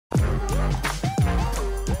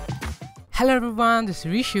Hello everyone, this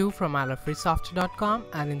is Rishu from ilovefreesoftware.com,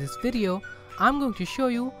 and in this video I'm going to show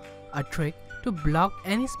you a trick to block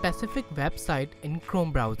any specific website in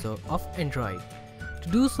Chrome browser of Android. To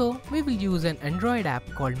do so, we will use an Android app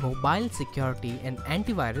called Mobile Security and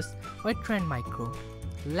Antivirus by Trend Micro.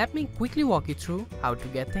 Let me quickly walk you through how to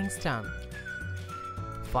get things done.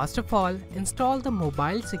 First of all, install the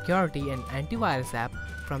Mobile Security and Antivirus app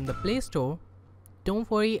from the Play Store. Don't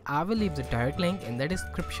worry, I will leave the direct link in the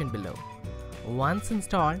description below. Once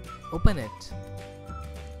installed, open it.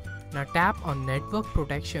 Now tap on Network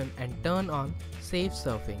Protection and turn on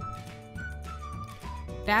SafeSurfing.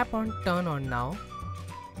 Tap on Turn on now.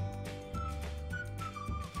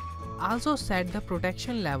 Also set the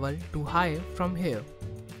protection level to high from here.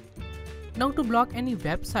 Now to block any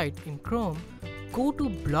website in Chrome, go to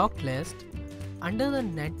Block List under the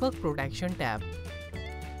Network Protection tab.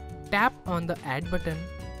 Tap on the Add button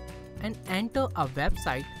and enter a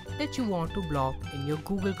website that you want to block in your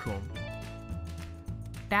Google Chrome.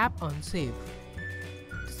 Tap on Save.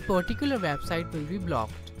 This particular website will be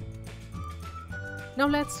blocked. Now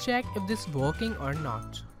let's check if this is working or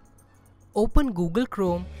not. Open Google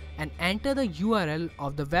Chrome and enter the URL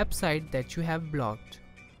of the website that you have blocked.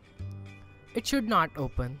 It should not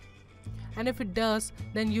open. And if it does,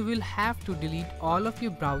 then you will have to delete all of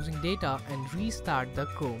your browsing data and restart the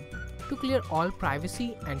Chrome. To clear all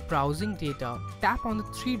privacy and browsing data, tap on the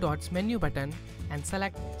three dots menu button and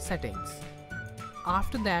select Settings.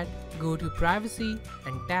 After that, go to Privacy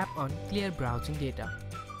and tap on Clear Browsing Data.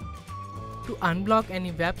 To unblock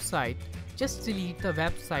any website, just delete the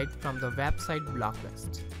website from the website block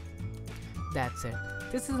list. That's it.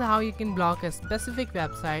 This is how you can block a specific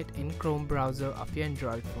website in Chrome browser of your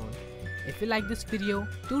Android phone. If you like this video,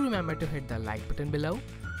 do remember to hit the like button below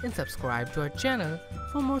and subscribe to our channel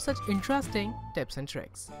for more such interesting tips and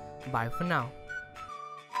tricks. Bye for now.